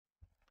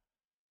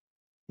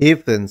Hey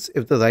friends,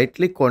 if the right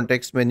click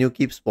context menu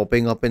keeps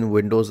popping up in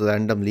Windows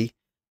randomly,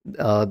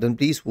 then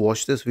please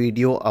watch this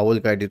video. I will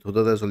guide you through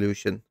the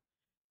resolution.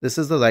 This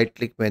is the right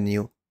click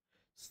menu.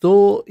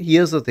 So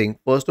here's the thing.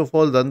 First of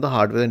all, run the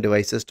hardware and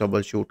devices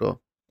troubleshooter.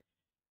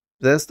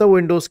 Press the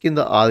Windows key and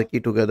the R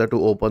key together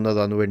to open the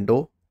run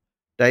window.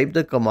 Type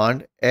the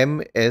command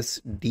msdt.msc,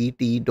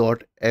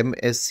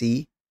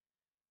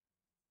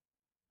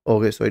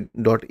 okay, so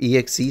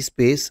 .exe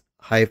space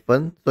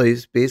hyphen, sorry,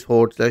 space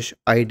forward slash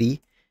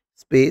id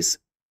space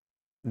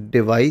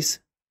device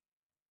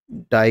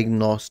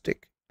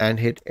diagnostic and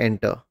hit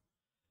enter.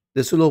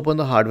 This will open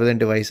the hardware and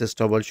devices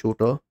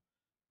troubleshooter.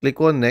 Click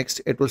on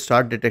next. It will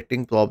start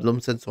detecting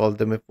problems and solve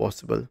them if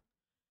possible.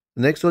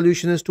 The next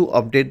solution is to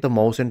update the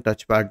mouse and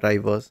touchpad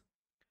drivers.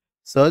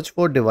 Search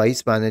for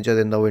device manager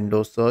in the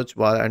Windows search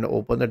bar and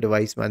open the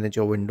device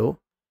manager window.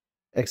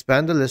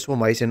 Expand the list for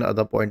mice and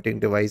other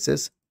pointing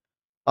devices.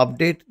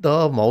 Update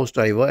the mouse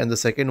driver, and the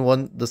second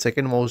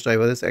mouse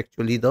driver is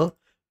actually the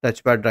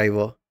touchpad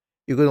driver.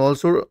 You can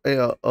also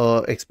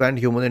expand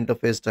human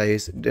interface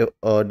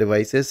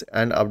devices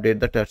and update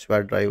the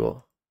touchpad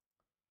driver.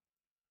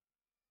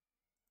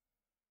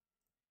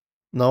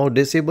 Now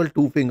disable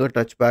two finger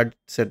touchpad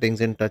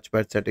settings in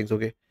touchpad settings.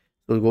 Okay,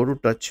 so go to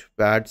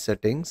touchpad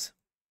settings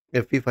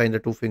if we find the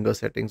two finger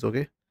settings.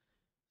 Okay,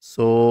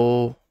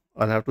 so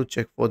I'll have to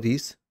check for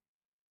these.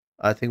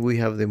 I think we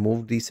have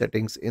removed these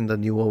settings in the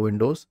newer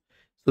Windows.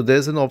 So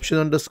there's an option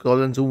under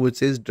scroll and zoom which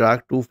says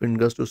drag two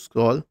fingers to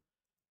scroll.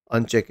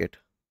 Uncheck it,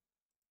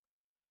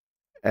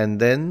 and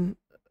then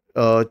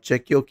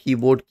check your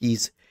keyboard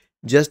keys.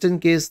 Just in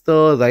case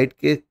the right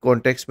click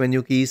context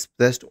menu key is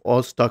pressed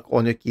or stuck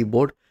on your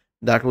keyboard,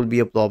 that will be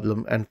a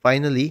problem. And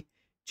finally,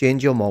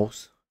 change your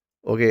mouse.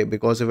 Okay,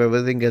 because if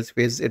everything else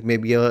fails, it may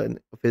be a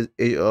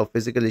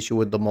physical issue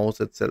with the mouse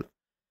itself.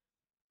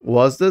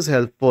 Was this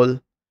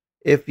helpful?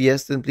 If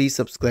yes, then please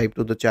subscribe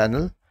to the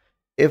channel.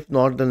 If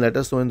not, then let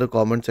us know in the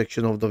comment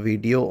section of the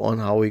video on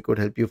how we could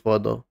help you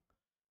further.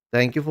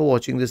 Thank you for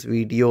watching this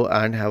video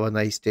and have a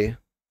nice day.